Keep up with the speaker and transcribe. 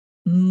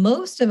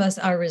most of us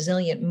are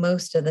resilient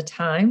most of the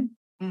time.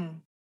 Mm.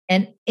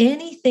 And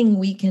anything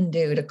we can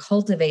do to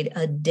cultivate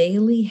a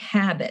daily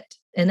habit,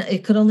 and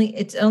it only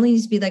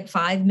needs to be like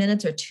 5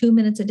 minutes or 2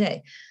 minutes a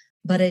day,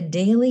 but a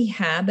daily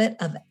habit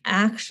of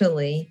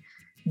actually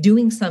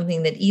doing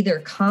something that either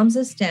calms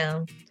us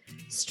down,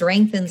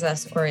 strengthens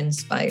us, or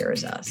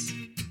inspires us.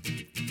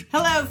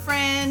 Hello,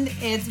 friend.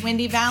 It's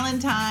Wendy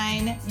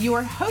Valentine,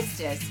 your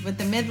hostess with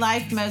the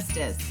Midlife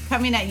Mostess,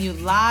 coming at you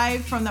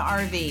live from the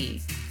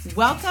RV.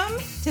 Welcome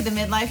to the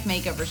Midlife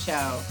Makeover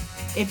Show.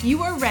 If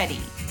you are ready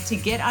to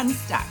get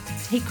unstuck,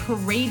 take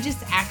courageous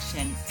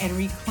action, and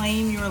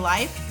reclaim your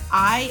life,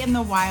 I am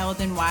the wild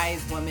and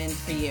wise woman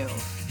for you.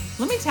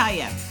 Let me tell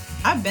you,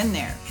 I've been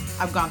there.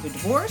 I've gone through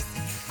divorce.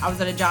 I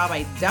was at a job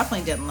I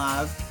definitely didn't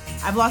love.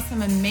 I've lost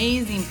some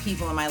amazing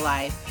people in my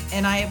life,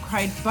 and I have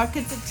cried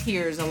buckets of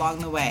tears along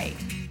the way.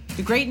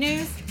 The great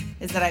news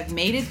is that I've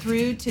made it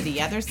through to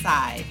the other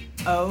side.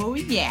 Oh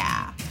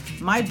yeah.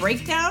 My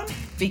breakdown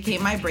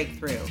became my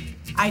breakthrough.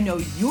 I know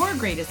your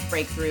greatest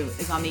breakthrough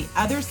is on the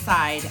other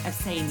side of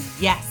saying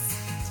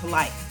yes to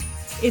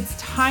life. It's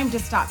time to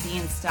stop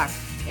being stuck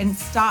and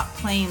stop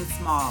playing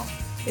small.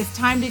 It's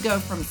time to go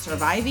from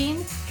surviving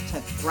to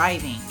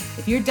thriving.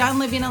 If you're done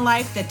living a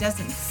life that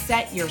doesn't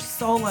set your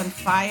soul on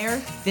fire,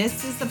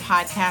 this is the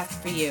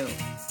podcast for you.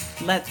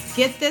 Let's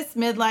get this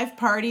midlife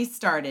party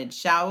started,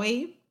 shall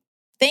we?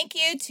 Thank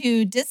you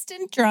to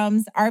Distant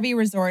Drums RV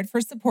Resort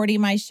for supporting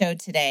my show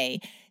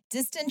today.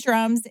 Distant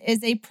Drums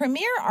is a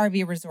premier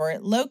RV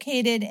resort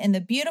located in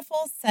the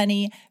beautiful,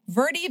 sunny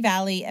Verde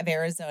Valley of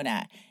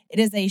Arizona. It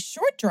is a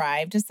short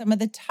drive to some of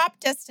the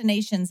top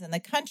destinations in the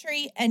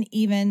country and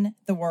even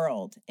the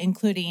world,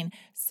 including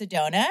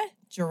Sedona,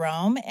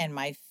 Jerome, and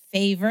my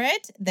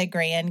favorite, the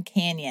Grand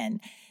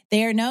Canyon.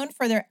 They are known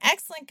for their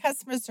excellent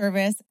customer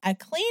service, a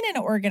clean and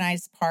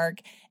organized park,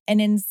 and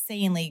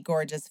insanely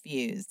gorgeous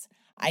views.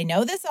 I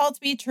know this all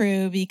to be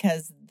true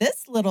because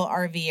this little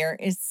RVer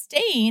is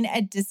staying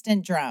at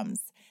Distant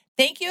Drums.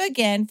 Thank you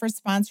again for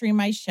sponsoring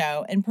my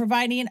show and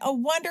providing a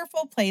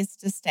wonderful place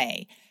to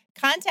stay.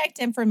 Contact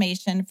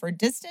information for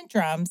Distant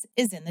Drums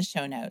is in the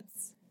show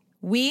notes.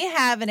 We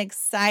have an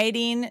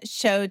exciting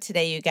show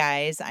today, you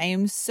guys. I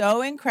am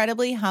so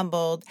incredibly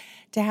humbled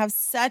to have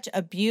such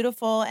a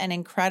beautiful and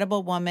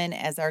incredible woman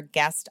as our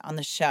guest on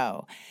the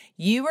show.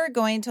 You are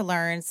going to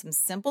learn some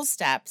simple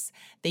steps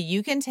that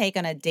you can take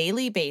on a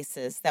daily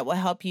basis that will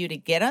help you to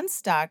get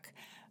unstuck,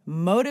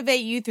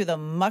 motivate you through the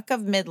muck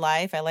of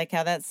midlife, I like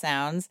how that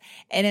sounds,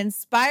 and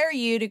inspire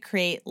you to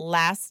create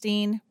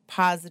lasting,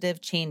 positive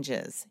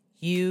changes.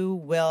 You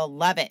will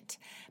love it.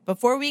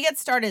 Before we get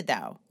started,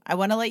 though, I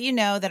want to let you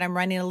know that I'm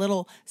running a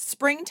little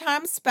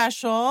springtime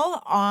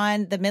special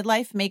on the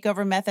Midlife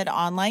Makeover Method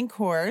online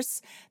course.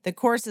 The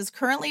course is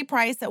currently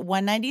priced at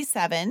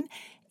 $197,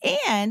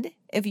 and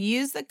if you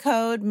use the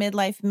code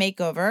Midlife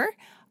Makeover,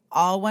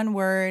 all one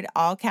word,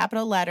 all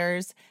capital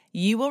letters,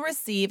 you will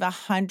receive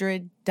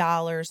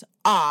 $100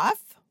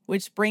 off,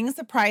 which brings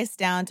the price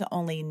down to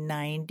only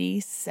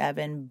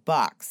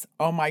 $97.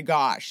 Oh my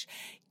gosh.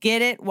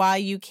 Get it while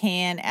you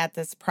can at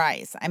this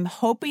price. I'm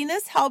hoping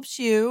this helps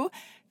you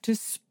to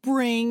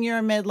spring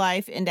your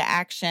midlife into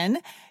action.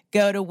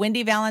 Go to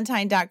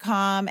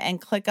wendyvalentine.com and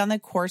click on the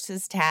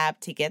courses tab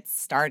to get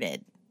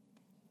started.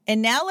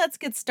 And now let's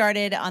get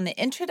started on the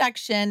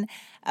introduction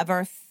of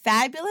our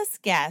fabulous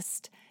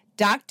guest,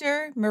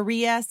 Dr.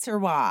 Maria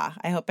Sirois,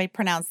 I hope I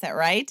pronounced that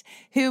right,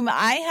 whom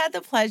I had the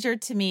pleasure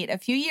to meet a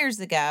few years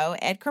ago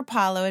at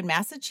Kripalu in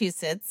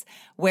Massachusetts,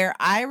 where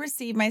I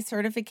received my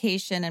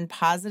certification in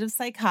positive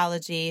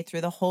psychology through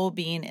the Whole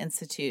Being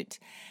Institute.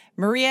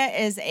 Maria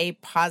is a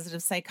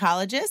positive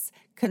psychologist,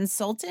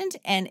 consultant,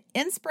 and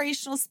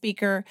inspirational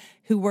speaker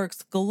who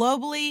works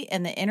globally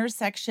in the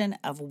intersection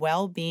of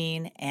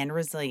well-being and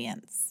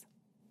resilience.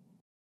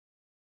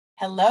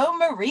 Hello,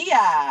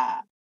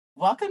 Maria.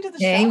 Welcome to the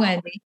show. Hey,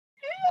 Wendy.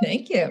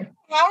 Thank you.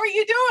 How are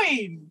you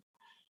doing?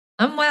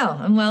 I'm well.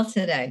 I'm well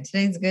today.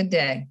 Today's a good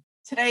day.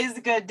 Today's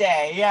a good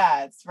day.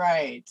 Yeah, that's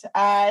right.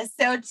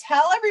 So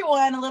tell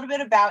everyone a little bit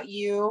about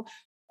you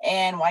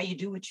and why you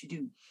do what you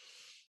do.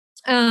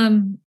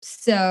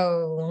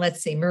 So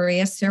let's see.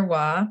 Maria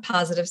Sirois,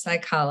 positive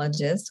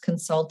psychologist,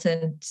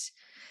 consultant,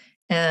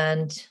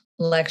 and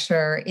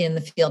lecturer in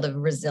the field of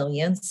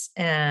resilience.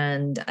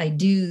 And I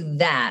do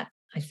that.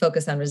 I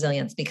focus on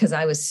resilience because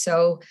I was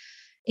so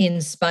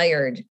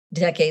inspired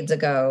decades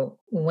ago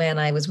when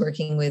I was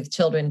working with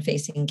children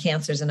facing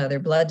cancers and other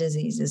blood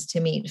diseases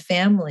to meet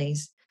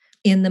families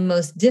in the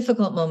most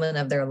difficult moment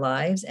of their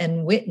lives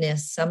and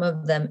witness some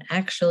of them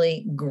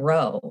actually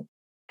grow,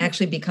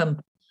 actually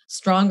become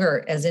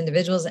stronger as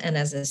individuals and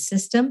as a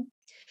system.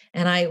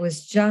 And I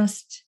was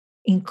just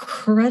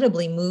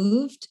incredibly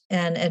moved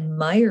and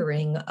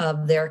admiring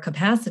of their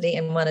capacity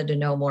and wanted to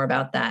know more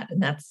about that.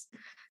 And that's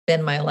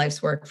been my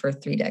life's work for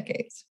 3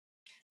 decades.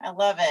 I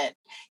love it.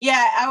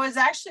 Yeah, I was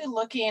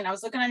looking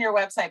on your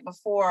website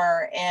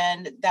before,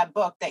 and that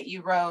book that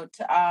you wrote,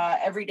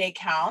 Every Day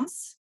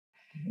Counts.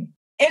 Mm-hmm.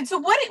 And so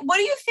what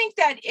do you think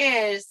that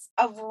is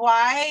of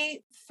why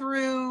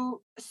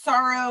through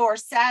sorrow or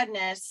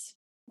sadness,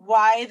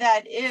 why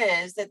that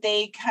is that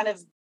they kind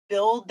of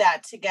build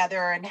that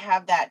together and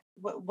have that?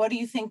 What do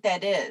you think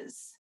that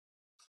is?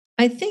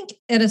 I think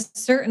at a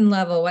certain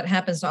level, what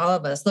happens to all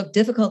of us, look,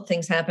 difficult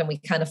things happen. We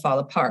kind of fall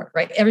apart,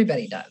 right?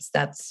 Everybody does.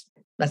 That's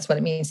what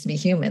it means to be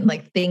human.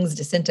 Like things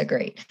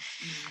disintegrate.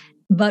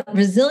 But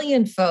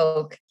resilient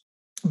folk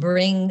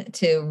bring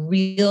to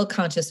real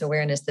conscious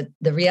awareness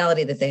the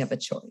reality that they have a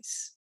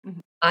choice. Mm-hmm.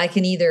 I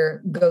can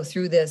either go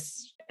through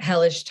this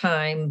hellish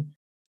time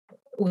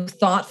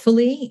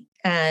thoughtfully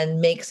and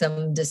make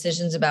some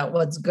decisions about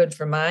what's good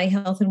for my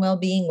health and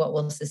well-being, what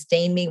will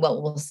sustain me,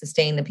 what will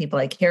sustain the people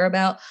I care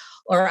about,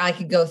 or I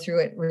could go through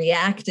it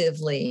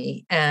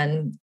reactively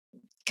and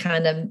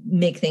kind of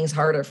make things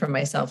harder for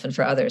myself and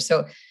for others.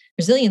 So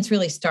resilience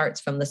really starts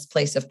from this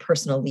place of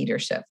personal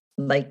leadership.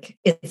 Like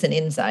it's an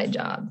inside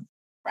job.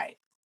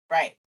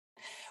 Right.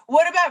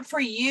 What about for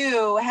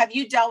you? Have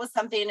you dealt with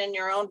something in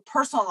your own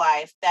personal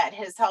life that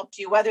has helped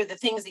you, whether the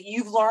things that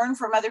you've learned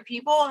from other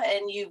people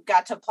and you've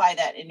got to apply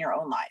that in your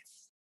own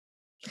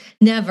life?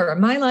 Never.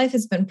 My life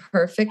has been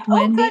perfect,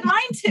 Wendy. Oh, good.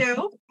 Mine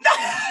too.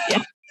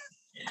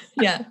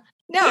 Yeah.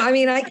 No, I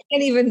mean, I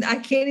can't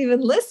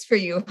even list for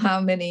you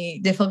how many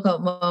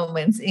difficult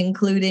moments,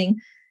 including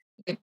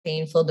a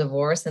painful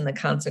divorce and the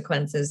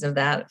consequences of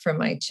that for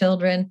my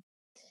children.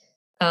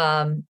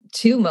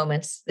 2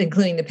 moments,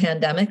 including the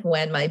pandemic,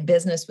 when my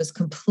business was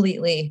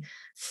completely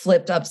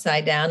flipped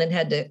upside down and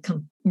had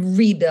to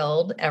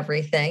rebuild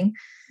everything.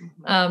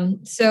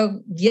 Mm-hmm.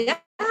 So yeah,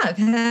 I've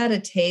had a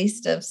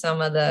taste of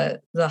some of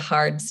the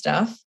hard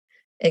stuff,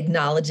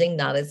 acknowledging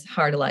not as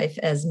hard a life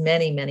as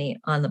many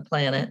on the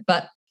planet,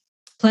 but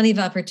plenty of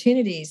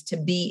opportunities to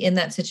be in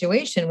that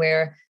situation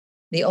where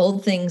the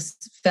old things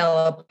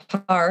fell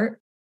apart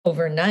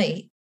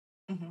overnight.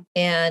 Mm-hmm.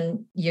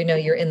 And,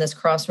 you're in this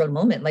crossroad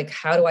moment. Like,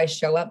 how do I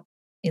show up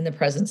in the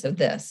presence of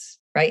this,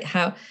 right?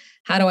 How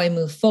do I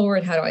move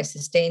forward? How do I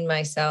sustain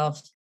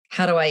myself?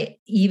 How do I,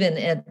 even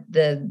at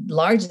the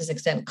largest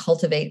extent,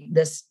 cultivate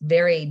this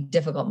very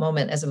difficult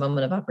moment as a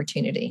moment of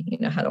opportunity?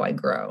 How do I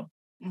grow?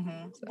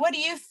 Mm-hmm. So. What do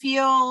you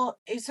feel?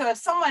 So if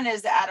someone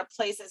is at a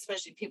place,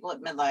 especially people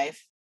at midlife,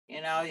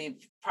 you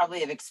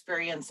probably have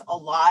experienced a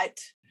lot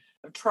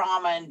of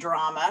trauma and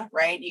drama,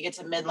 right? You get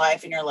to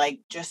midlife and you're like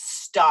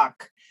just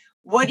stuck.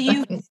 What do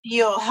you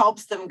feel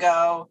helps them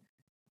go,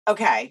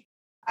 okay,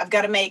 I've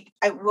got to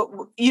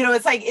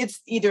it's like,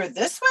 it's either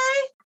this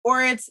way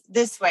or it's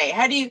this way.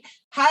 How do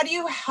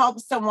you help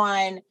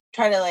someone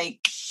try to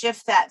like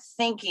shift that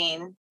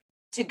thinking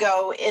to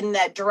go in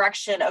that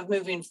direction of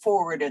moving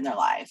forward in their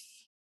life?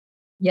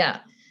 Yeah.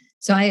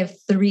 So I have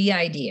 3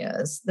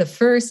 ideas. The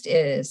first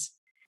is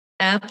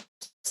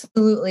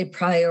absolutely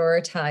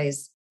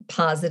prioritize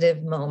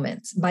positive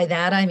moments. By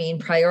that, I mean,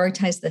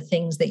 prioritize the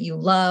things that you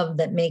love,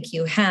 that make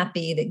you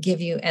happy, that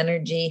give you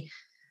energy,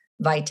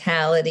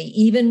 vitality,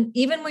 even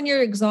when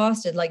you're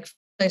exhausted, like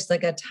just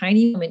like a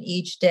tiny moment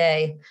each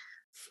day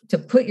to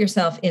put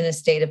yourself in a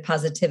state of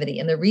positivity.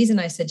 And the reason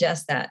I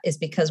suggest that is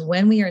because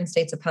when we are in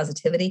states of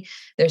positivity,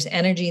 there's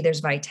energy, there's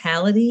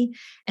vitality,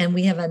 and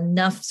we have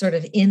enough sort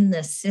of in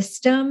the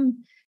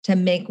system to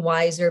make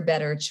wiser,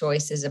 better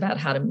choices about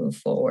how to move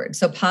forward.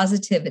 So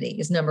positivity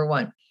is number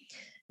 1.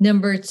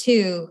 Number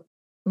 2,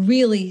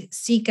 really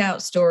seek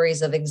out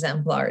stories of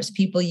exemplars,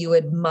 people you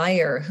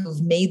admire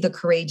who've made the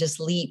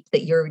courageous leap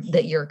that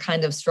you're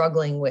kind of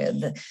struggling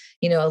with,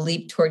 a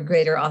leap toward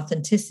greater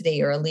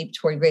authenticity or a leap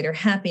toward greater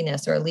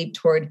happiness or a leap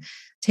toward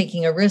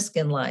taking a risk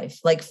in life.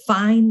 Like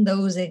find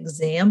those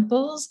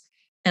examples.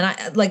 And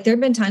there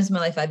have been times in my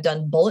life I've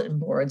done bulletin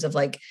boards of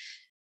like,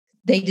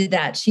 they did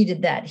that, she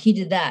did that, he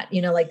did that,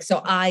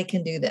 so I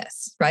can do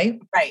this, right?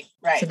 Right.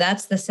 So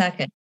that's the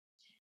second.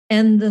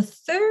 And the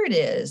third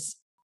is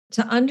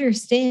to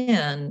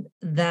understand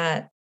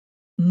that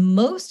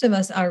most of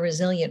us are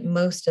resilient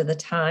most of the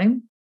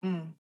time.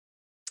 Mm.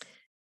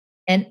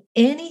 And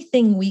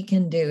anything we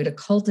can do to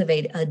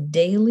cultivate a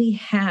daily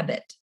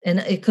habit, and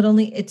it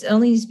only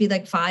needs to be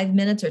like 5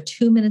 minutes or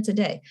 2 minutes a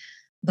day,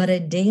 but a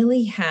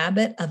daily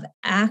habit of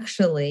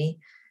actually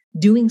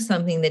doing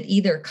something that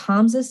either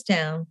calms us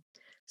down,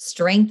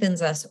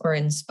 strengthens us, or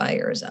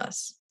inspires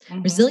us.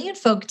 Mm-hmm. Resilient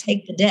folk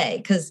take the day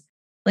because,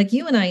 like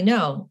you and I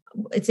know,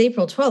 it's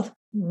April 12th.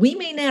 We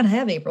may not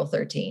have April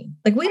 13th.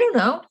 Like, we don't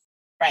know.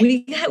 Right.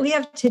 We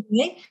have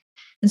today.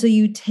 And so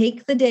you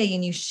take the day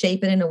and you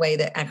shape it in a way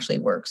that actually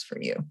works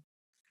for you.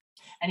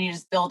 And you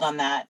just build on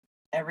that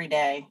every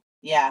day.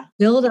 Yeah.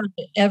 Build on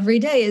it every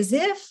day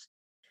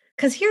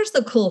because here's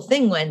the cool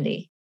thing,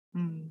 Wendy.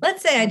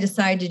 Let's say I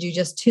decide to do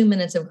just 2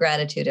 minutes of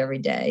gratitude every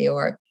day,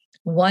 or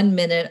 1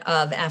 minute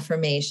of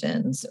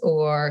affirmations,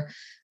 or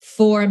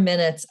 4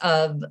 minutes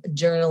of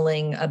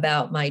journaling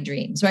about my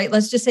dreams, right?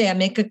 Let's just say I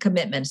make a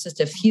commitment. It's just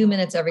a few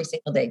minutes every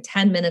single day,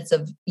 10 minutes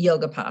of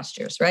yoga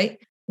postures, right?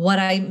 What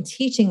I'm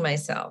teaching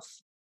myself,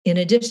 in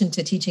addition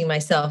to teaching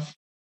myself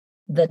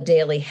the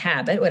daily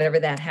habit, whatever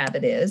that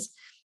habit is,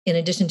 in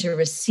addition to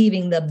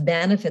receiving the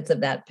benefits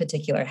of that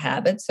particular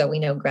habit. So we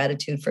know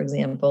gratitude, for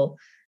example,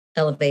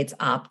 elevates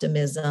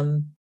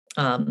optimism,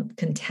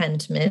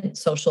 contentment,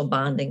 social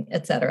bonding,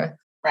 etc.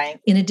 Right.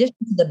 In addition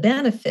to the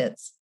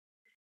benefits,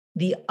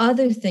 the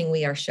other thing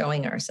we are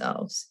showing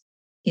ourselves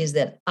is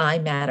that I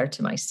matter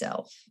to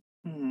myself.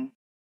 Mm-hmm.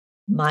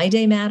 My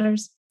day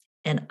matters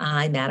and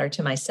I matter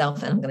to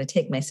myself, and I'm going to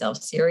take myself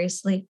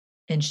seriously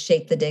and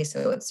shape the day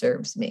so it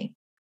serves me.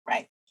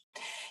 Right.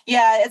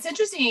 Yeah, it's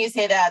interesting you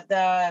say that.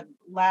 The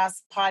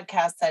last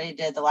podcast that I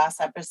did, the last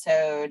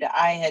episode,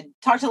 I had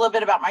talked a little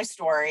bit about my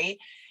story.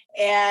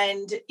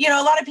 And,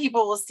 a lot of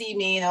people will see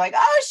me and they're like,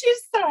 oh,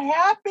 she's so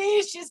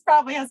happy. She's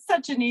probably has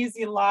such an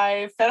easy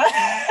life. And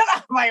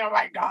I'm like, oh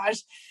my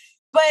gosh.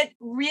 But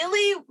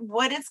really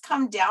what it's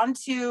come down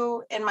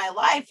to in my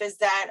life is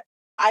that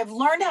I've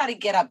learned how to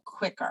get up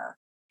quicker.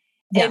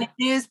 Yeah. And it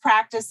is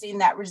practicing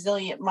that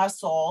resilient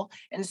muscle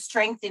and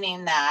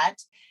strengthening that.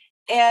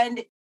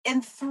 And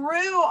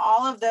through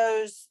all of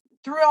those,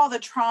 through all the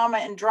trauma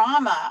and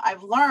drama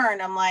I've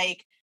learned,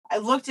 I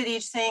looked at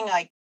each thing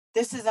like,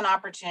 this is an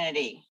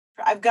opportunity.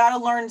 I've got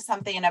to learn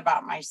something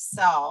about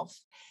myself.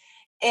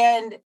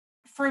 And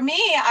for me,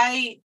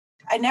 I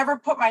never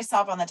put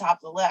myself on the top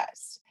of the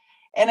list.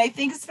 And I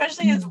think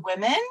especially as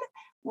women,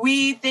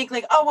 we think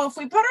like, oh, well, if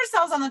we put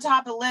ourselves on the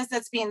top of the list,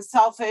 that's being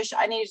selfish.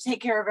 I need to take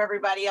care of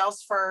everybody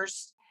else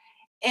first.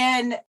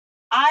 And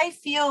I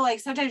feel like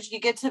sometimes you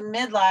get to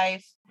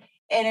midlife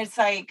and it's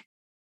like,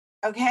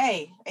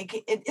 okay,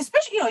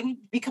 especially, you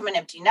become an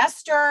empty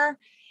nester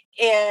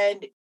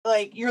and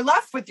like you're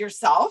left with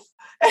yourself.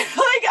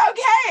 Like,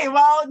 okay,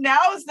 well,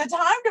 now is the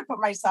time to put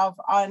myself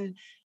on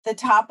the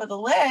top of the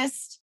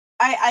list.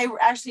 I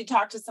actually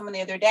talked to someone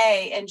the other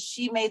day and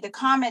she made the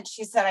comment,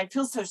 she said, I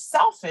feel so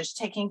selfish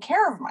taking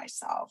care of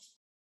myself.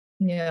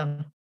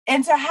 Yeah.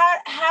 And so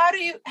how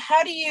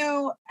do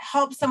you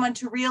help someone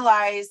to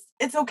realize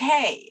it's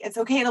okay? It's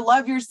okay to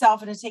love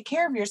yourself and to take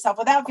care of yourself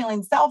without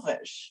feeling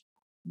selfish.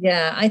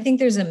 Yeah, I think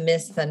there's a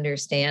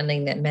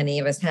misunderstanding that many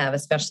of us have,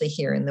 especially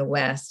here in the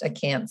West. I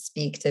can't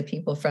speak to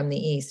people from the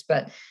East,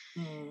 but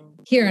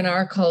here in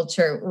our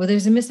culture, well,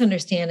 there's a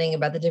misunderstanding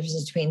about the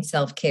difference between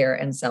self-care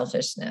and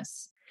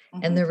selfishness.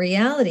 Mm-hmm. And the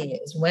reality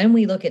is when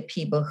we look at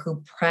people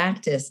who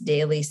practice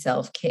daily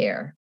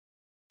self-care,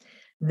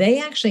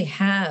 they actually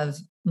have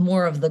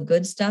more of the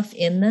good stuff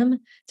in them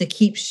to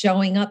keep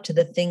showing up to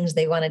the things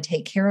they want to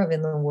take care of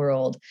in the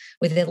world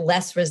with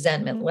less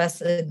resentment, less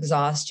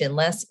exhaustion,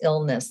 less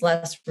illness,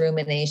 less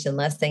rumination,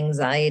 less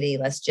anxiety,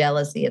 less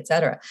jealousy,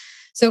 etc.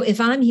 So if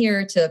I'm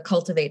here to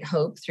cultivate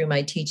hope through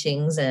my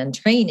teachings and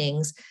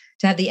trainings,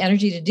 to have the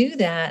energy to do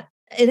that,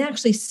 it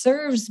actually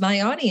serves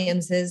my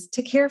audiences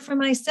to care for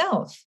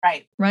myself.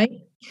 Right. Right.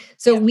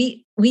 So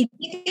we think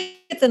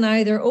it's an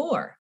either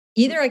or.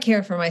 Either I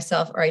care for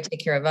myself or I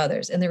take care of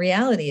others. And the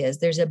reality is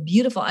there's a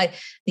beautiful,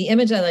 the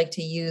image I like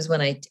to use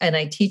when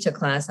I teach a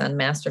class on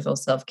masterful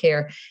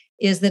self-care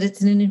is that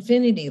it's an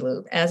infinity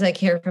loop. As I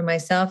care for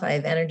myself, I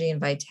have energy and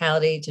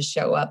vitality to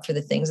show up for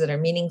the things that are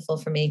meaningful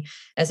for me.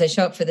 As I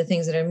show up for the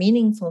things that are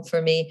meaningful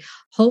for me,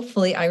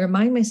 hopefully I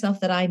remind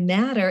myself that I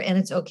matter and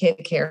it's okay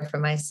to care for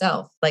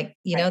myself. Like,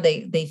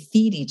 they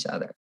feed each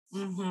other.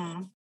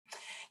 Mm-hmm.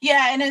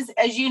 Yeah. And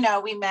as you know,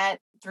 we met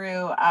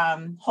through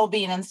Whole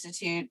Being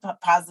Institute,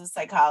 Positive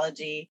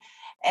Psychology.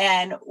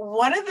 And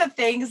one of the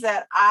things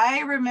that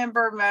I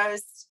remember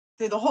most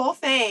through the whole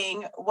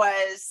thing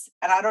was,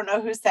 and I don't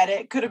know who said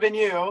it, could have been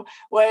you,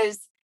 was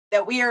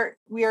that we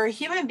are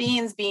human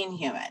beings being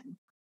human.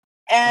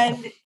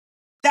 And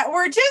that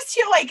we're just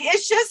here, like,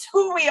 it's just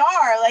who we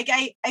are. Like,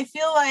 I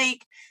feel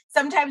like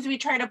sometimes we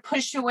try to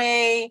push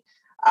away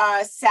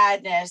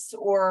sadness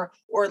or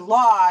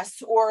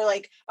loss or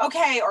like,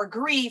 okay, or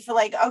grief,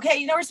 like,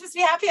 okay, we're supposed to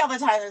be happy all the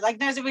time. Like,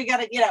 no, we got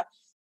to,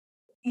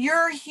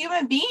 you're a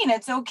human being.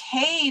 It's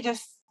okay to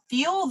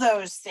feel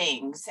those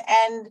things.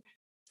 And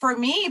for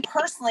me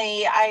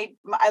personally, I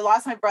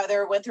lost my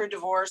brother, went through a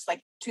divorce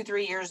like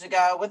 2-3 years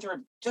ago, went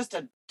through just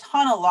a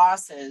ton of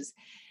losses.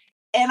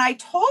 And I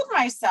told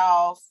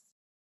myself,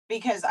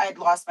 because I'd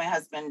lost my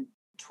husband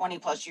 20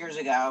 plus years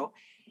ago,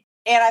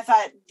 and I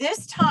thought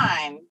this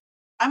time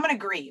I'm going to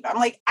grieve. I'm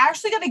like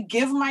actually going to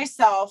give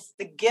myself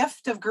the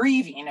gift of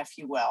grieving, if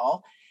you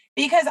will,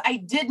 because I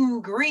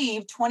didn't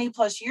grieve 20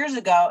 plus years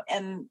ago.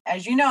 And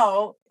as you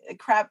know,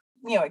 crap,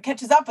 it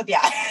catches up with you.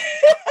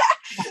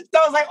 So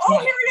I was like, oh,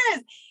 here it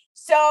is.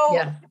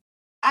 So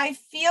I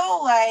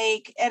feel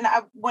like, and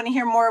I want to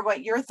hear more of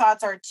what your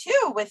thoughts are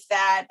too with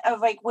that,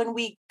 of like when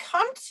we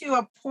come to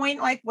a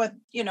point like what,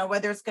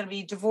 whether it's going to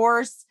be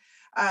divorce,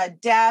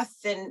 death,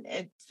 and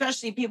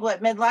especially people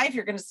at midlife,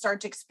 you're going to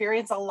start to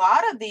experience a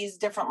lot of these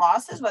different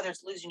losses, whether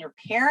it's losing your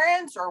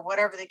parents or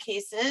whatever the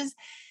case is,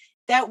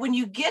 that when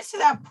you get to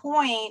that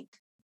point,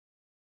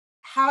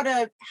 how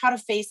to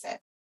face it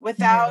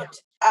without,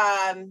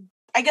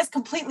 I guess,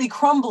 completely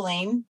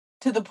crumbling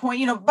to the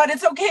point, but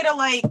it's okay to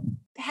like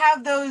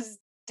have those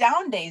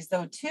down days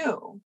though,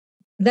 too.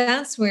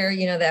 That's where,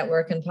 that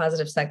work in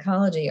positive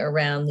psychology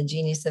around the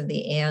genius of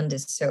the and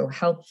is so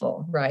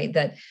helpful, right?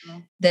 That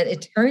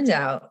it turns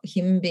out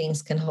human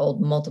beings can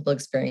hold multiple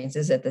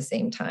experiences at the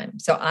same time.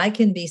 So I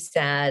can be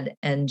sad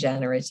and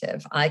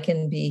generative. I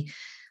can be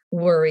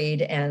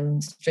worried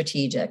and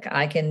strategic.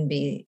 I can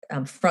be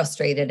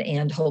frustrated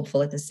and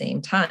hopeful at the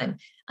same time.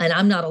 And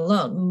I'm not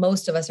alone.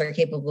 Most of us are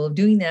capable of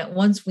doing that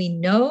once we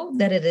know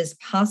that it is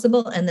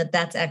possible and that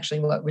that's actually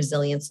what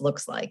resilience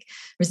looks like.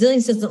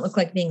 Resilience doesn't look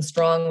like being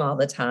strong all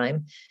the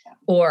time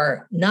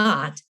or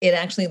not. It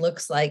actually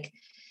looks like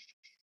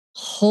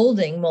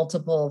holding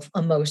multiple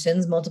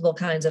emotions, multiple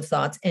kinds of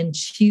thoughts, and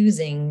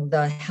choosing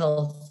the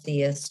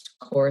healthiest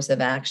course of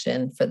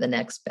action for the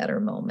next better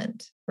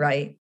moment,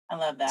 right? I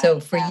love that. So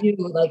for you,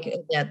 like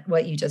that,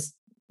 what you just,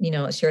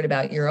 shared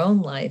about your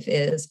own life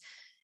is,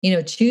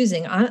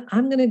 choosing,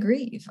 I'm going to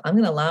grieve. I'm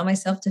going to allow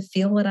myself to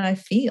feel what I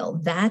feel.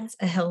 That's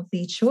a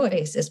healthy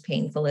choice, as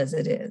painful as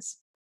it is.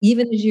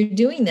 Even as you're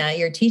doing that,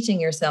 you're teaching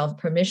yourself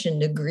permission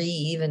to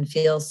grieve and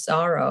feel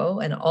sorrow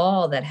and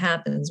all that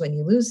happens when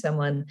you lose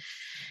someone,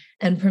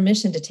 and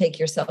permission to take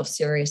yourself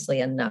seriously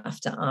enough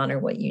to honor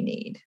what you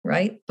need,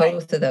 right?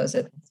 Both of those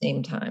at the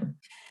same time.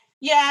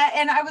 Yeah.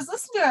 And I was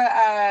listening to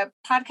a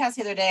podcast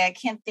the other day. I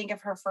can't think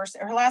of her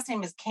last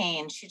name is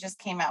Kane. She just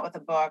came out with a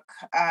book.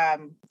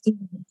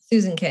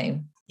 Susan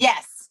Kane.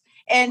 Yes.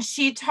 And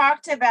she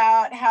talked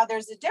about how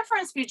there's a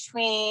difference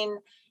between,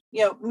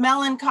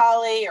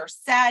 melancholy or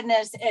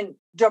sadness and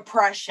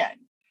depression,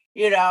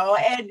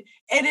 and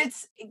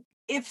it's,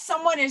 if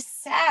someone is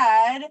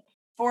sad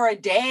for a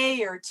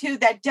day or two,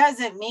 that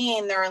doesn't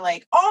mean they're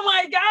like, oh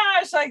my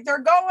gosh, like they're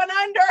going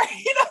under,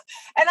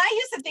 and I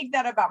used to think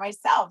that about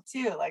myself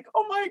too. Like,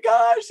 oh my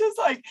gosh, it's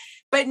like,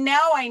 but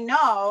now I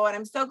know, and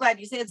I'm so glad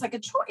you say it's like a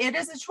choice. It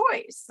is a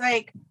choice.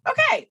 Like,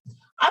 okay,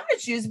 I'm going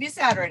to choose to be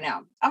sad right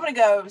now. I'm going to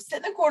go sit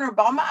in the corner,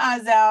 bawl my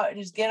eyes out and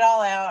just get it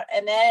all out.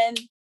 And then,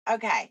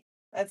 okay,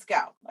 let's go.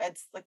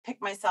 Let's like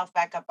pick myself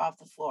back up off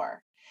the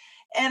floor.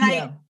 And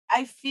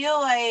I feel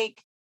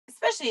like,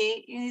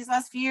 especially in these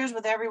last few years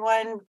with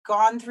everyone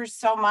gone through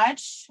so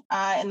much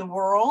in the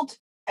world,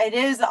 it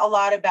is a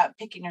lot about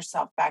picking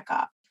yourself back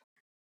up,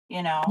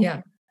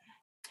 Yeah.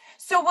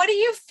 So what do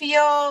you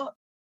feel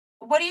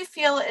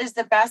is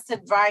the best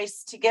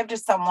advice to give to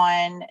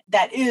someone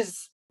that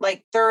is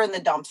like, they're in the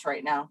dumps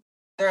right now?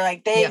 They're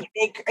like, they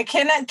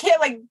can't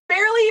like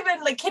barely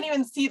even like, can't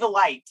even see the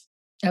light.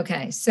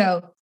 Okay.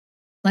 So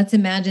let's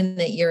imagine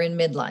that you're in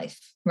midlife,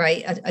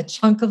 right? A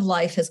chunk of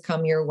life has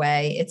come your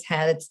way. It's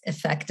had its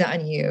effect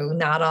on you.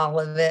 Not all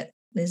of it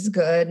is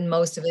good. And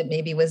most of it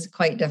maybe was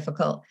quite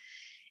difficult.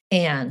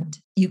 And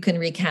you can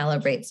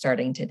recalibrate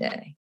starting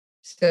today.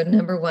 So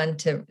number one,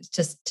 to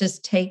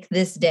just take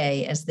this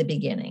day as the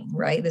beginning,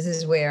 right? This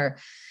is where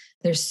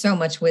there's so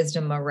much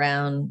wisdom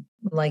around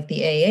like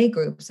the AA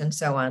groups and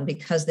so on,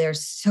 because they're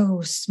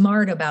so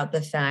smart about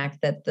the fact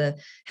that the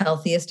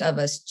healthiest of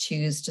us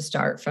choose to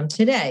start from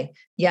today.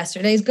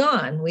 Yesterday's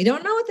gone. We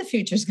don't know what the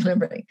future is going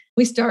to bring.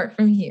 We start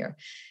from here.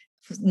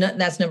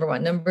 That's number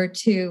one. Number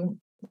two,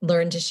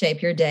 learn to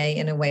shape your day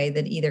in a way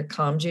that either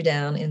calms you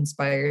down,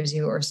 inspires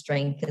you, or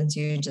strengthens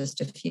you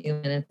just a few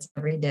minutes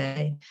every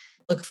day.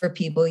 Look for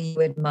people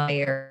you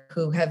admire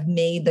who have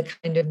made the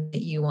kind of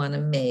that you want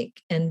to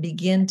make, and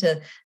begin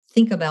to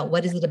think about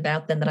what is it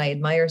about them that I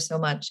admire so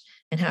much,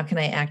 and how can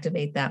I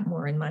activate that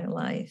more in my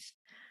life?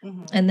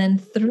 Mm-hmm. And then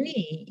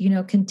three,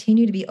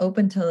 continue to be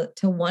open to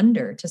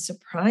wonder, to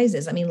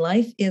surprises. I mean,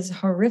 life is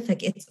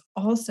horrific. It's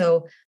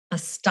also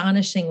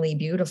astonishingly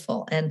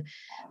beautiful. And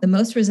the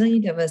most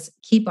resilient of us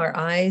keep our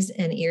eyes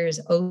and ears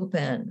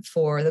open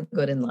for the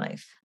good in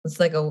life. It's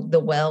like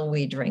the well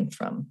we drink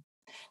from.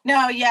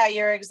 No, yeah,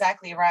 you're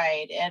exactly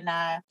right. And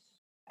I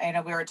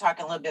know we were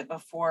talking a little bit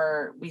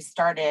before we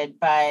started,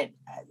 but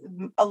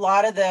a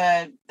lot of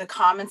the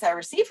comments I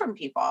receive from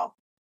people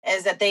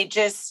is that they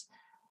just,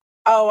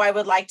 oh, I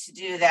would like to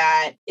do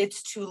that.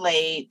 It's too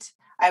late.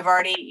 I've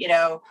already,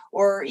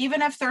 or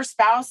even if their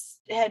spouse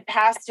had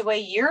passed away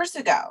years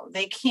ago,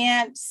 they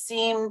can't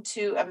seem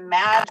to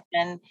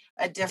imagine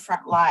a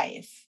different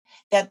life,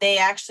 that they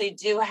actually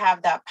do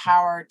have that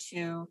power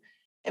to,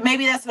 and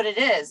maybe that's what it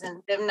is.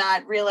 And them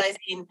not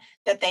realizing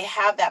that they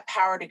have that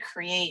power to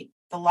create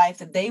the life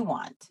that they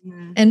want.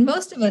 Mm-hmm. And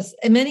most of us,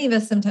 and many of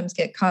us sometimes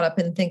get caught up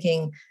in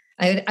thinking,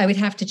 I would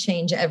have to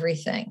change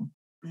everything.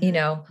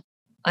 Mm-hmm.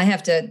 I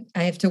have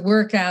to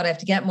work out. I have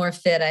to get more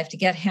fit. I have to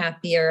get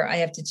happier. I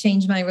have to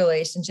change my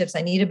relationships.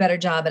 I need a better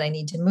job and I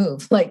need to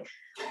move. Like,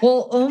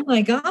 well, oh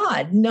my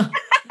God, no.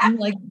 I'm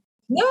like,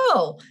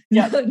 no,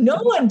 no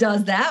one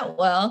does that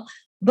well.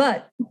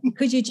 But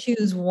could you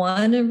choose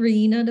one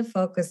arena to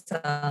focus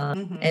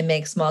on and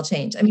make small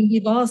change? I mean,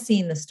 we've all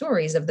seen the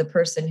stories of the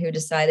person who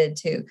decided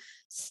to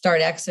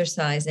start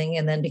exercising.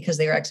 And then because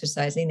they were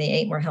exercising, they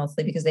ate more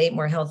healthily. Because they ate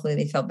more healthily,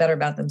 they felt better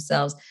about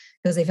themselves.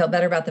 Because they felt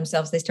better about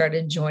themselves, they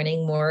started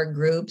joining more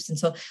groups. And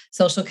so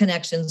social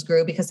connections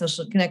grew. Because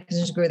social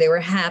connections grew, they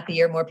were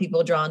happier, more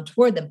people drawn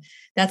toward them.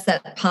 That's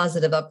that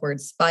positive upward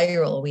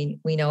spiral we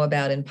know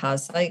about in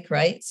Pos Psych,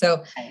 right?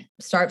 So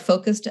start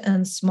focused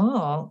and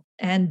small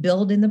and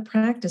build in the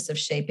practice of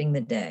shaping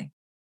the day.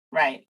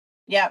 Right.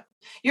 Yep.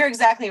 You're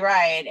exactly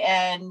right.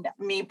 And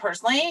me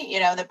personally,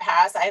 the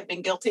past, I've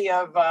been guilty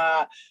of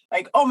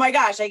like, oh my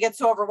gosh, I get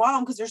so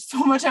overwhelmed because there's so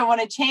much I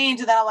want to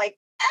change. And then I'm like,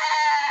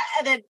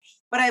 and then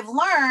But I've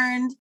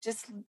learned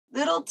just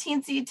little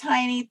teensy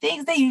tiny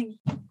things that you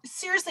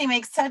seriously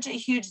make such a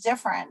huge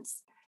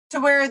difference, to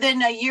where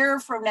then a year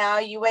from now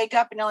you wake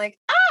up and you're like,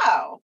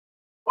 oh,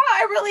 well,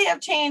 I really have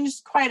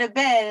changed quite a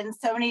bit in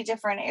so many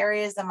different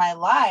areas of my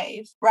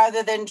life,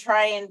 rather than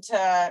trying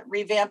to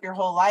revamp your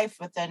whole life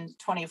within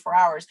 24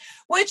 hours,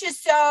 which is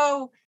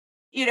so,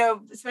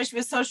 especially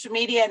with social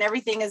media and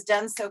everything is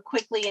done so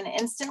quickly and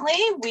instantly.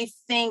 We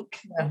think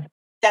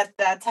that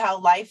that's how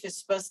life is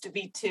supposed to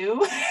be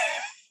too.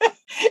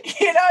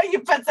 You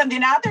put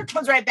something out there, it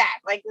comes right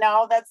back. Like,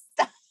 no, that's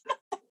not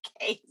the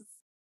case.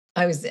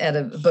 I was at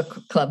a book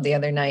club the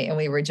other night and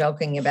we were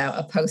joking about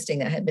a posting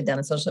that had been done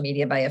on social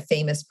media by a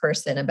famous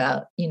person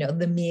about,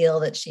 the meal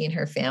that she and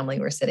her family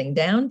were sitting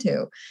down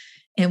to.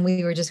 And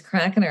we were just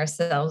cracking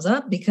ourselves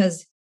up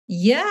because,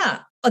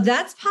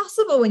 that's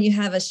possible when you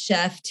have a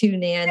chef, 2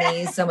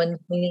 nannies, someone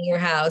cleaning your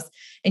house,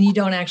 and you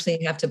don't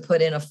actually have to put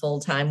in a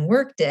full-time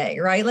work day,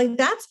 right? Like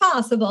that's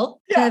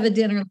possible to have a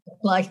dinner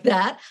like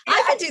that.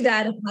 I could do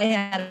that if I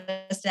had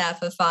a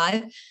staff of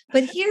 5.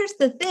 But here's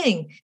the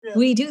thing.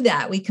 We do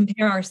that. We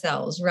compare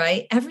ourselves,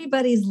 right?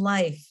 Everybody's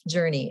life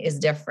journey is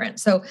different.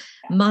 So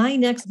my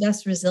next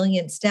best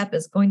resilient step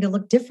is going to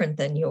look different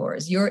than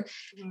yours.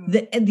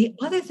 The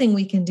other thing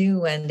we can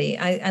do, Wendy,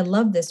 I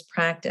love this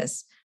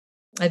practice.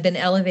 I've been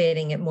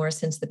elevating it more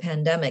since the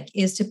pandemic,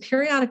 is to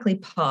periodically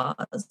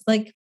pause,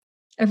 like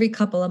every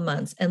couple of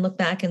months, and look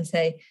back and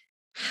say,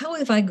 how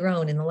have I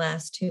grown in the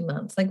last 2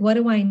 months? Like, what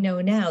do I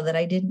know now that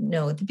I didn't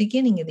know at the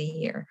beginning of the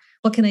year?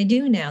 What can I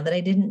do now that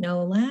I didn't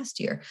know last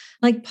year?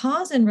 Like,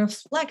 pause and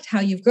reflect how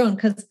you've grown,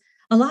 because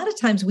a lot of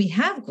times we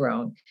have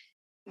grown.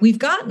 We've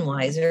gotten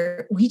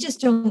wiser. We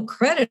just don't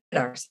credit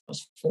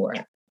ourselves for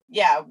it.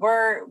 Yeah,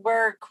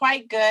 we're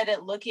quite good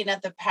at looking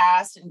at the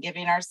past and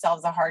giving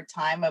ourselves a hard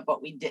time of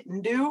what we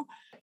didn't do,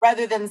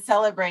 rather than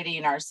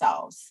celebrating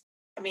ourselves.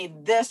 I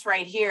mean, this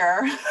right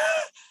here,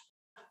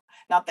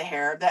 not the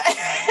hair, the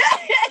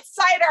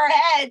inside our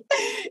head.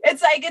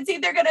 It's like, it's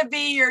either going to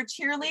be your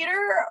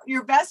cheerleader,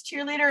 your best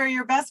cheerleader, or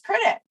your best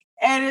critic.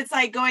 And it's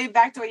like going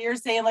back to what you're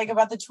saying, like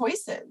about the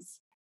choices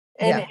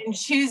and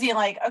choosing,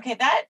 like, okay,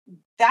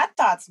 that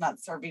thought's not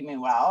serving me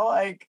well.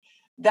 Like,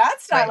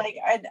 that's not like,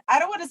 I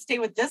don't want to stay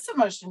with this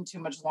emotion too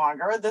much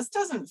longer. This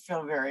doesn't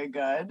feel very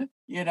good,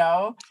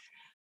 Yeah.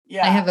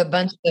 I have a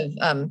bunch of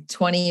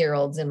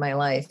 20-year-olds in my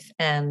life,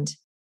 and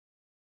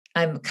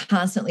I'm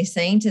constantly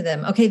saying to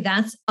them, okay,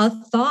 that's a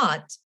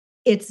thought.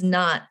 It's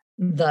not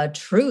the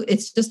truth.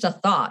 It's just a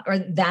thought, or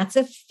that's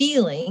a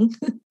feeling.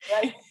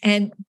 Right.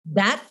 And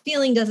that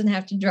feeling doesn't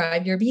have to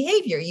drive your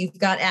behavior. You've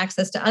got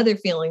access to other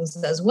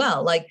feelings as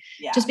well. Like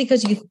just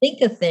because you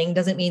think a thing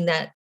doesn't mean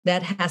that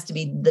has to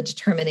be the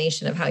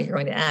determination of how you're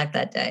going to act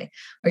that day.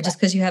 Or just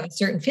because you have a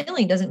certain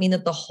feeling doesn't mean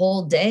that the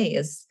whole day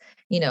is,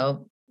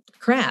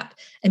 crap.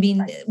 I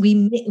mean,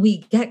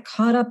 we get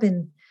caught up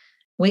in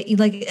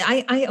like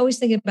I always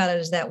think about it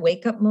as that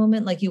wake up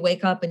moment. Like you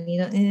wake up and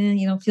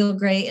you don't feel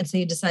great. And so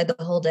you decide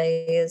the whole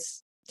day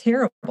is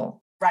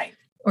terrible. Right.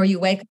 Or you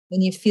wake up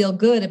and you feel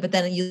good, but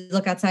then you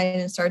look outside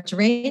and it starts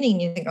raining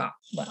and you think, oh,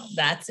 well,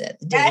 that's it.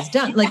 The day is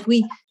done. Like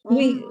we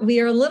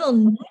are a little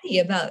nutty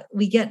about,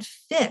 we get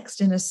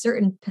fixed in a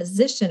certain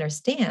position or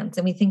stance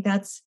and we think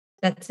that's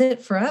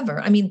it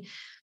forever. I mean,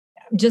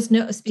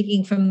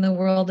 speaking from the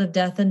world of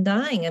death and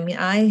dying, I mean,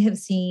 I have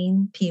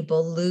seen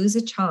people lose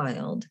a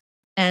child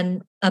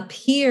and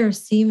appear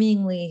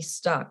seemingly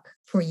stuck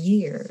for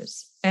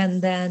years.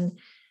 And then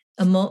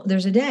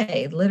there's a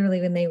day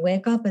literally when they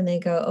wake up and they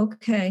go,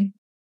 okay,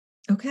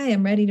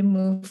 I'm ready to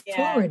move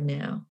forward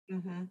now.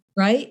 Mm-hmm.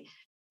 Right.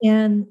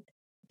 And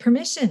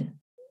permission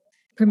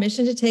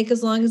to take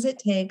as long as it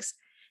takes,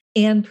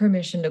 and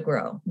permission to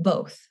grow,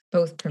 both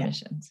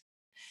permissions.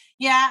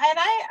 Yeah.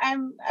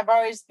 And I've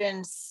always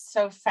been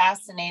so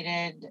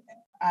fascinated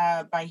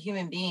by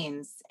human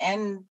beings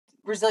and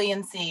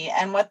resiliency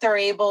and what they're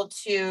able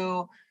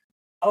to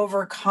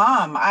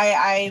overcome.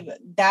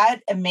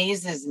 That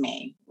amazes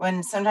me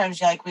when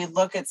sometimes we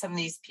look at some of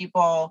these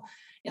people,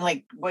 and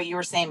like what you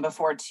were saying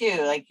before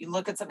too, like you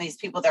look at some of these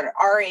people that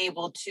are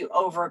able to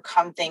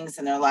overcome things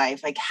in their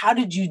life. Like, how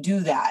did you do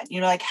that?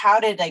 Like how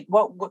did, like,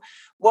 what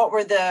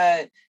was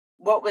that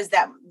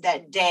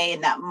day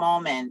and that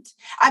moment?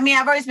 I mean,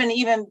 I've always been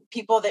even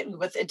people that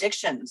with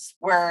addictions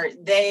where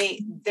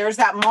there's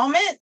that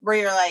moment where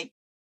you're like,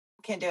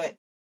 can't do it,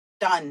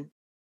 done.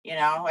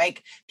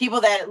 Like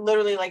people that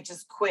literally like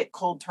just quit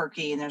cold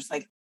turkey. And there's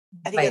like,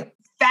 I think it's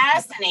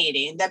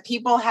fascinating that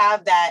people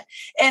have that.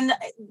 And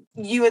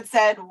you had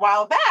said a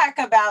while back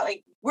about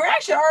like, we're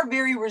actually are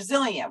very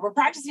resilient. We're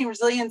practicing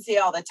resiliency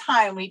all the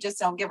time. We just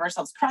don't give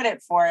ourselves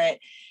credit for it.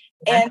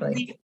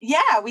 Exactly.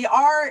 And we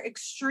are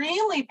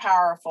extremely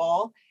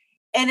powerful.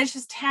 And it's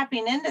just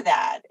tapping into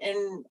that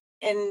and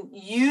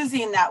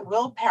using that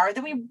willpower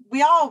that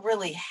we all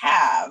really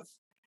have.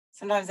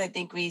 Sometimes I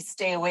think we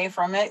stay away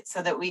from it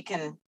so that we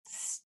can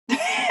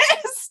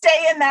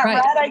stay in that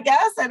rut, I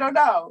guess. I don't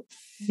know.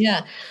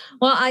 Yeah.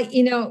 Well, I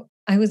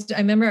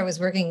remember I was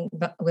working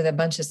with a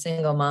bunch of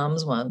single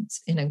moms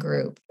once in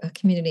a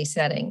community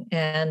setting.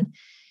 And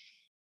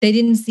they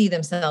didn't see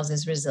themselves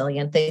as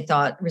resilient. They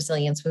thought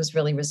resilience was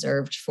really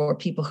reserved for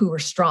people who were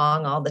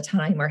strong all the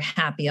time or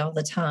happy all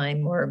the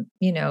time or,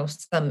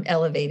 some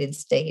elevated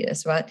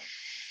status, right?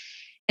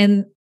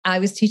 And I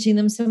was teaching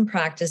them some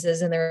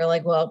practices and they were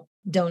like, well,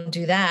 don't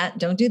do that.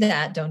 Don't do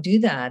that. Don't do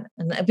that.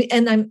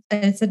 And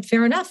I said,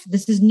 fair enough.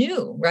 This is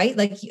new, right?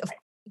 Like you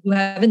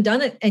haven't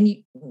done it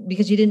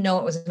because you didn't know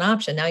it was an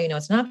option. Now you know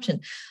it's an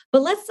option.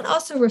 But let's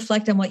also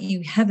reflect on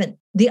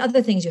the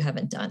other things you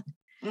haven't done.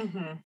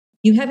 Mm-hmm.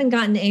 You haven't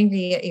gotten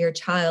angry at your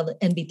child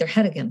and beat their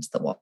head against the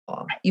wall.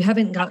 You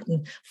haven't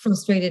gotten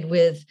frustrated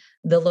with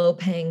the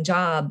low-paying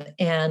job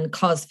and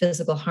caused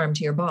physical harm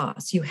to your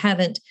boss. You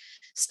haven't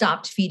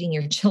stopped feeding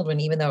your children,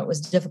 even though it was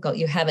difficult.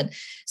 You haven't.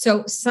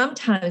 So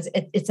sometimes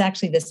it's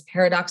actually this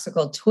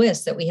paradoxical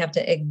twist that we have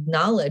to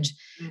acknowledge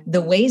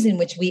the ways in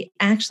which we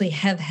actually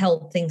have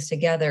held things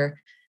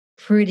together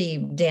pretty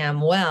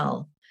damn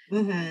well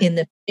in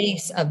the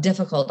face of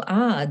difficult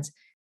odds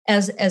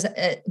as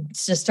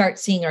to start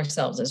seeing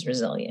ourselves as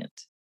resilient.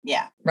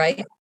 Yeah.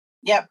 Right.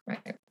 Yep.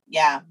 Right.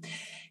 Yeah.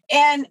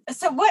 And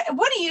so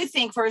what do you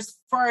think for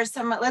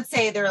someone, let's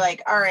say they're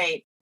like, all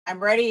right, I'm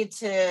ready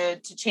to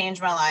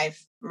change my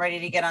life. I'm ready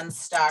to get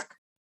unstuck.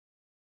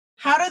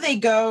 How do they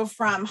go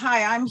from,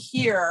 hi, I'm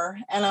here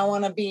and I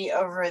want to be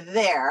over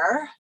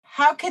there?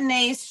 How can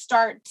they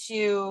start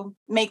to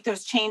make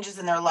those changes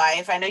in their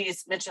life? I know you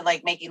mentioned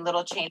like making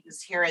little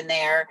changes here and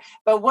there,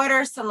 but what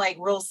are some like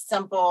real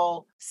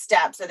simple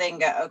steps that they can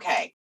go,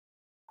 okay,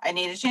 I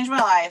need to change my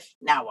life.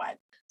 Now what?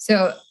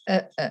 So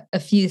a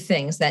few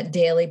things, that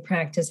daily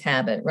practice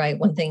habit, right?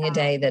 One thing a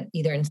day that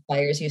either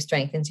inspires you,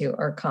 strengthens you,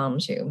 or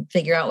calms you.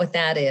 Figure out what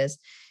that is.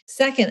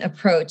 Second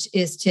approach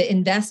is to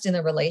invest in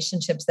the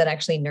relationships that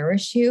actually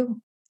nourish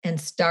you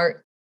and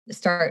start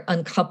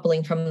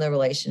uncoupling from the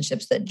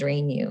relationships that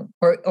drain you,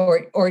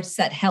 or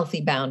set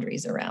healthy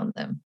boundaries around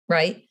them,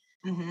 right?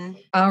 Mm-hmm.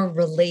 Our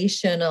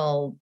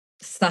relational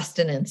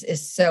sustenance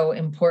is so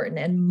important.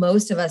 And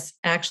most of us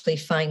actually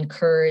find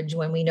courage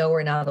when we know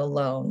we're not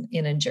alone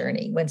in a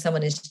journey, when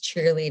someone is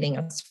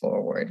cheerleading us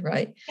forward,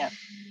 right? Yeah.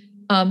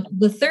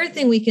 The third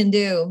thing we can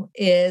do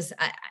is,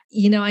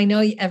 I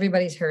know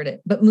everybody's heard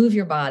it, but move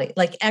your body.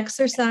 Like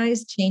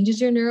exercise changes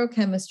your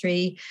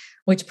neurochemistry,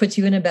 which puts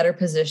you in a better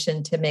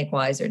position to make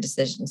wiser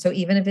decisions. So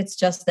even if it's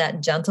just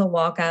that gentle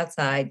walk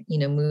outside,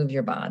 move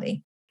your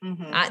body.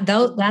 Mm-hmm.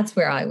 That's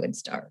where I would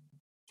start.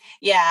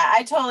 Yeah,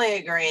 I totally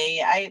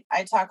agree. I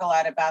talk a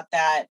lot about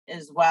that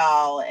as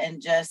well.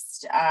 And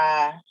just,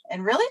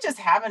 and really just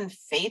having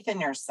faith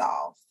in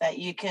yourself that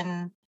you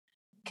can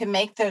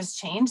make those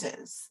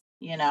changes,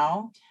 I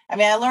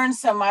mean, I learned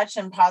so much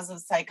in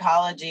positive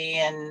psychology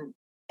and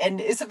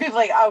some people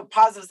are like, oh,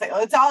 positive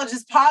psychology, it's all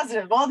just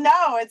positive. Well,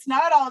 no, it's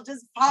not all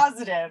just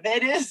positive.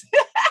 It is,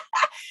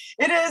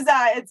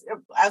 it's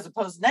as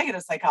opposed to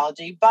negative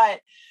psychology,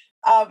 but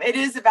it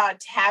is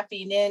about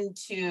tapping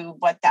into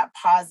what that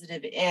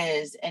positive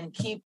is and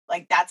keep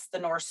like, that's the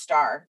North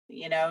Star,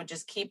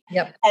 just keep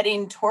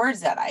heading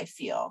towards that, I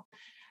feel.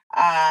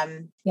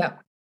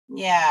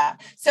 Yeah.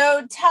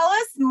 So tell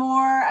us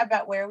more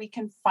about where we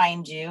can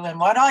find you and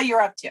what all you're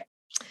up to.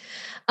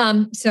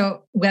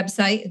 So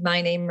website,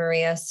 my name,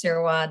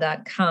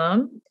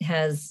 mariasirois.com,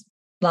 has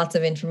lots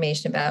of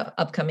information about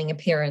upcoming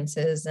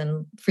appearances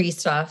and free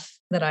stuff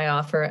that I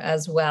offer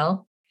as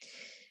well.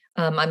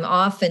 I'm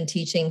often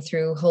teaching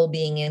through Whole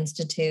Being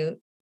Institute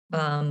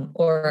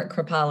or at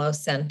Kripalos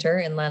Center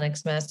in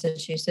Lenox,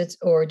 Massachusetts,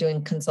 or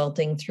doing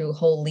consulting through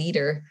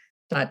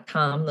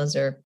wholeleader.com. Those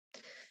are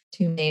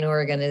two main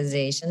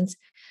organizations.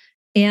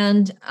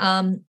 And,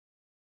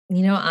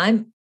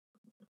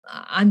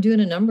 I'm doing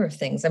a number of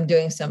things.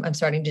 I'm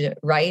starting to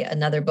write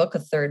another book, a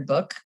third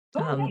book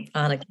on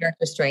a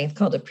character strength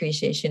called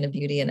Appreciation of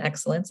Beauty and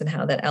Excellence, and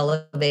how that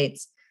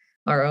elevates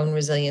our own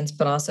resilience,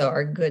 but also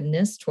our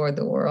goodness toward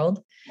the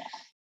world.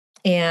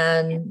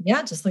 And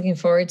just looking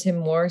forward to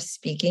more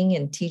speaking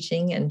and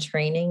teaching and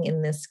training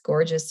in this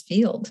gorgeous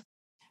field.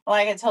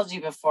 Like I told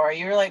you before,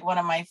 you're like one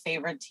of my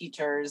favorite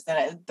teachers.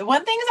 The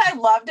one thing I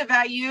loved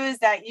about you is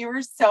that you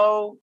were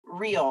so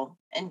real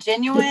and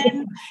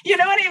genuine. You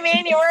know what I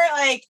mean? You were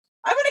like,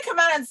 I'm going to come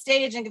out on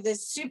stage and give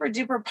this super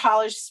duper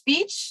polished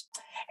speech.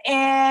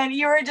 And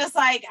you were just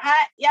like,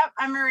 yep,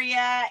 I'm Maria.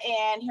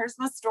 And here's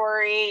my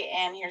story.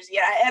 And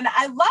and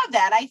I love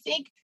that. I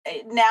think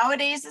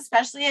nowadays,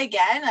 especially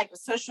again, like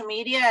with social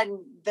media and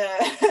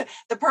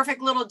the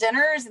perfect little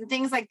dinners and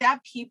things like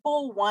that,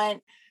 people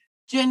want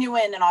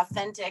genuine and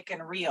authentic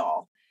and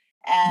real.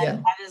 And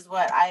that is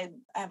what I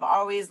have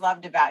always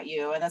loved about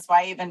you. And that's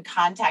why I even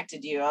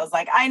contacted you. I was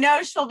like, I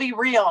know she'll be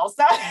real.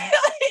 So like,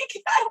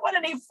 I don't want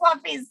any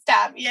fluffy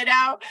stuff,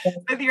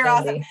 with your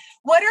awesome.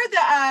 What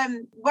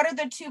are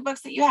the two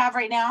books that you have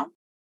right now?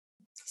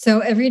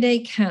 So Every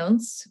Day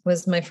Counts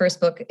was my first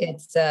book.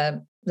 It's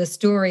the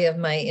story of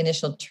my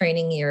initial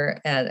training year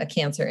at a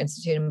cancer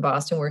institute in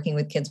Boston, working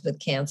with kids with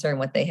cancer and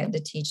what they had to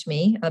teach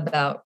me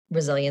about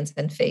resilience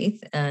and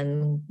faith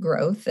and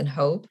growth and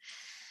hope.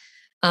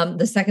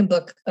 The second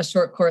book, A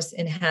Short Course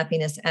in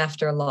Happiness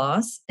After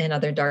Loss and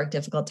Other Dark,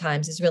 Difficult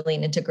Times, is really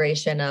an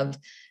integration of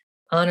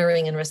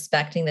honoring and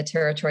respecting the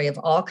territory of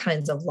all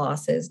kinds of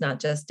losses, not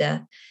just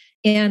death,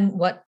 and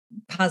what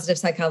positive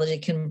psychology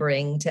can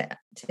bring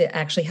to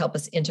actually help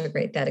us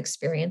integrate that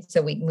experience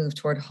so we move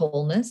toward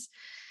wholeness.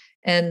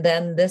 And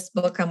then this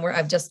book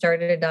I've just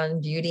started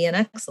on beauty and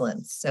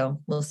excellence. So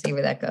we'll see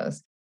where that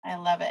goes. I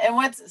love it. And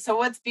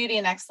what's beauty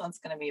and excellence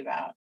going to be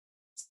about?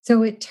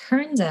 So it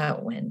turns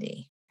out,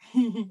 Wendy,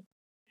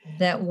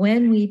 that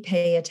when we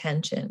pay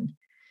attention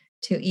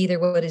to either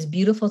what is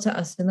beautiful to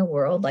us in the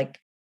world, like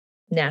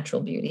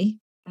natural beauty,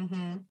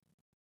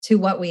 to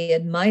what we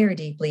admire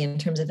deeply in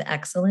terms of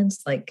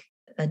excellence, like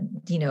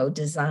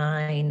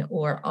design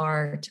or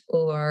art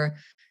or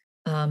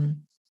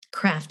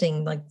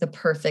crafting, like the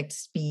perfect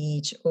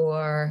speech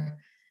or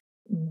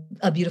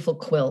a beautiful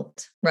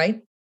quilt,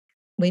 right?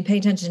 We pay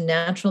attention to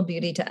natural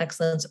beauty, to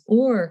excellence,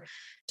 or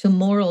to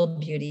moral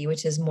beauty,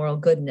 which is moral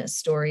goodness,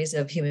 stories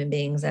of human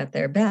beings at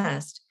their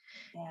best.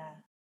 Yeah.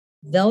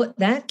 Though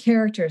that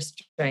character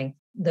strength,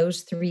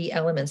 those three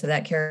elements of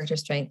that character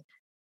strength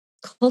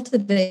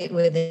cultivate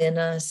within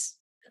us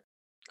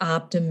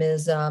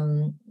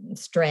optimism,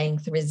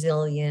 strength,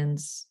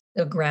 resilience,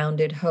 a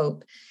grounded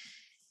hope.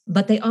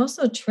 But they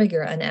also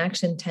trigger an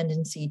action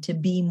tendency to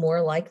be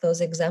more like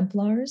those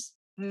exemplars.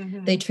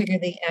 They trigger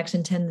the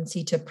action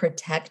tendency to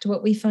protect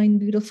what we find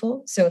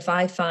beautiful. So if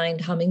I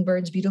find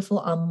hummingbirds beautiful,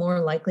 I'm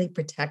more likely to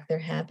protect their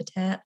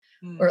habitat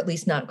or at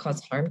least not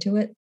cause harm to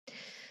it.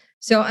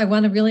 So I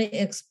want to really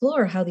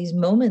explore how these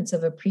moments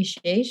of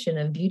appreciation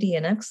of beauty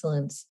and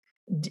excellence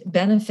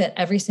benefit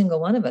every single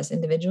one of us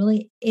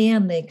individually,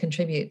 and they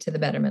contribute to the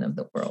betterment of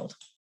the world.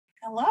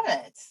 I love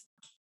it.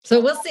 So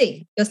we'll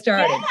see. Just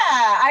started. Yeah,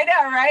 I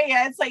know, right?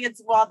 Yeah,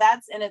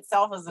 that's in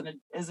itself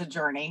is a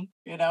journey,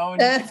 and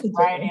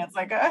writing. It's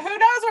like, who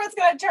knows where it's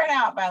going to turn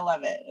out, but I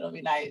love it. It'll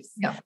be nice.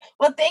 Yeah.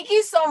 Well, thank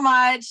you so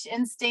much,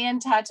 and stay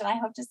in touch. And I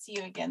hope to see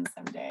you again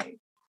someday.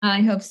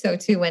 I hope so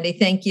too, Wendy.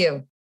 Thank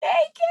you.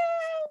 Thank you.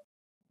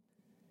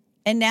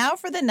 And now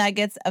for the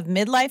nuggets of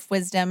midlife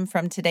wisdom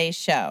from today's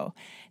show.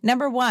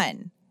 Number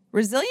 1,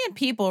 resilient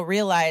people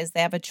realize they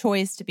have a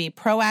choice to be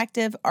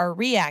proactive or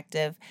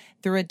reactive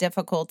through a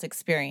difficult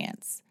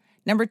experience.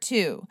 Number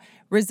 2,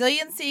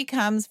 resiliency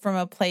comes from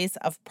a place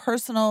of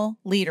personal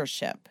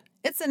leadership.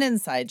 It's an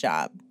inside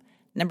job.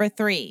 Number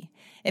 3,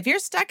 if you're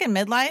stuck in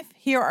midlife,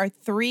 here are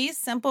 3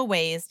 simple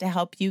ways to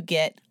help you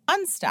get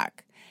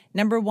unstuck.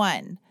 Number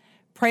 1,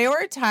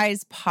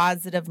 prioritize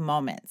positive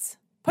moments.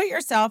 Put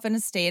yourself in a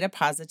state of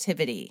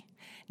positivity.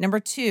 Number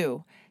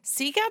 2,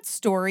 seek out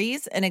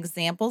stories and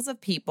examples of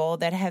people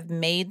that have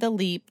made the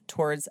leap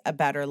towards a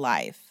better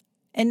life.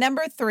 And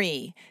number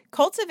 3,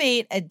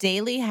 cultivate a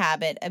daily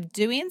habit of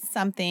doing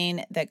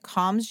something that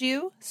calms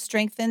you,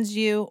 strengthens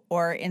you,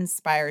 or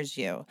inspires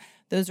you.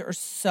 Those are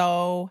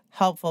so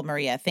helpful,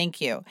 Maria.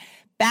 Thank you.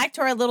 Back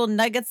to our little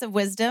nuggets of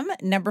wisdom.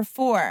 Number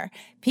 4,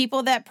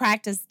 people that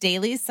practice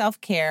daily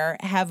self-care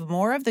have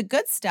more of the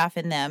good stuff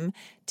in them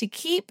to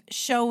keep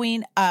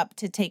showing up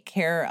to take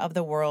care of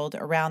the world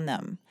around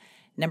them.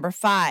 Number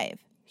 5,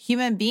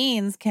 human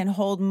beings can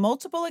hold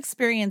multiple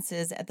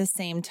experiences at the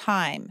same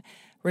time.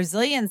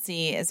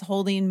 Resiliency is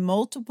holding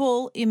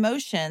multiple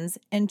emotions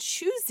and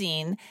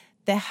choosing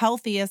the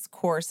healthiest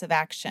course of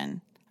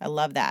action. I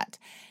love that.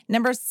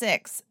 Number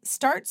 6,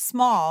 start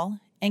small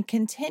and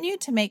continue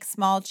to make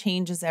small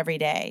changes every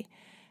day.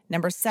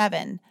 Number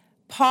 7,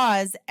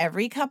 pause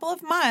every couple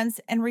of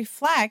months and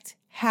reflect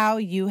how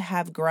you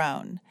have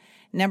grown.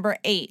 Number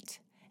 8,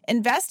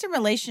 invest in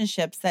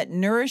relationships that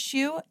nourish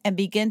you and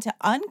begin to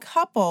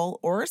uncouple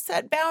or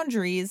set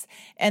boundaries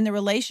in the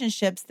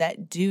relationships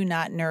that do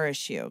not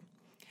nourish you.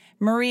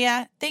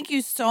 Maria, thank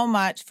you so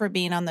much for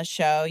being on the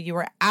show. You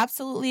were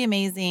absolutely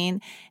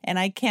amazing, and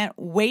I can't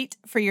wait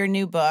for your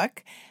new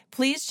book.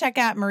 Please check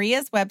out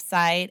Maria's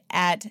website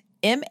at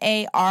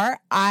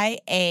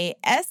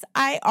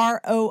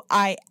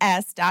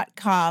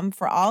mariasirois.com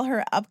for all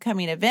her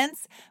upcoming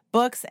events,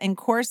 books, and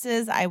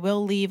courses. I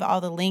will leave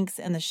all the links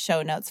in the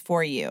show notes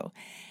for you.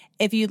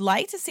 If you'd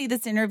like to see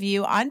this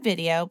interview on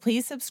video,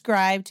 please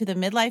subscribe to the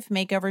Midlife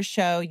Makeover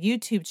Show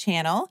YouTube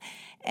channel.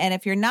 And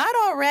if you're not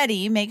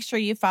already, make sure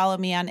you follow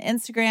me on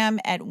Instagram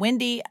at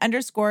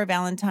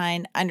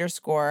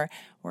Wendy_Valentine_,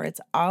 where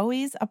it's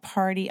always a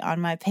party on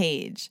my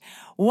page.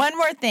 One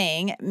more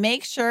thing,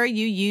 make sure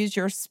you use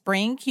your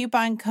spring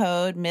coupon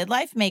code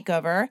Midlife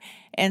Makeover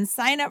and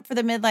sign up for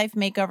the Midlife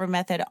Makeover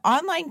Method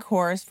online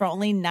course for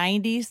only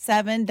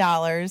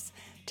 $97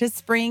 to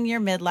spring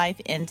your midlife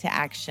into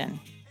action.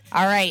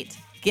 All right,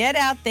 get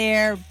out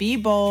there, be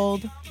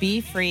bold,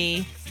 be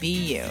free, be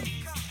you.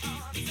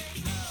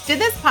 Did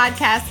this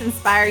podcast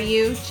inspire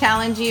you,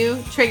 challenge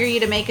you, trigger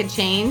you to make a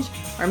change,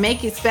 or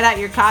make you spit out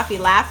your coffee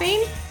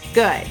laughing?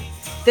 Good.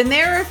 Then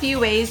there are a few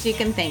ways you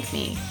can thank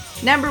me.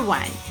 Number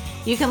 1,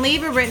 you can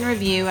leave a written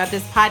review of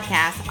this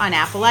podcast on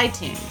Apple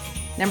iTunes.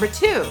 Number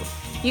 2,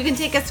 you can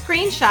take a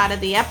screenshot of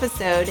the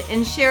episode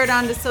and share it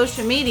onto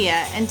social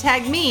media and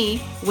tag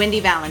me,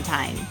 Wendy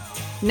Valentine.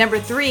 Number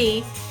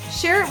 3,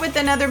 share it with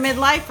another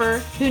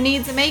midlifer who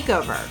needs a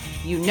makeover.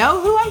 You know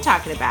who I'm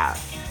talking about.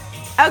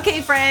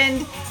 Okay,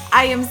 friend,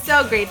 I am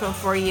so grateful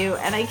for you,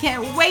 and I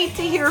can't wait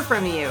to hear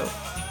from you.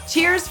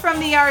 Cheers from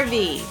the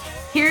RV.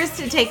 Here's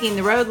to taking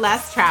the road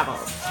less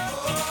traveled.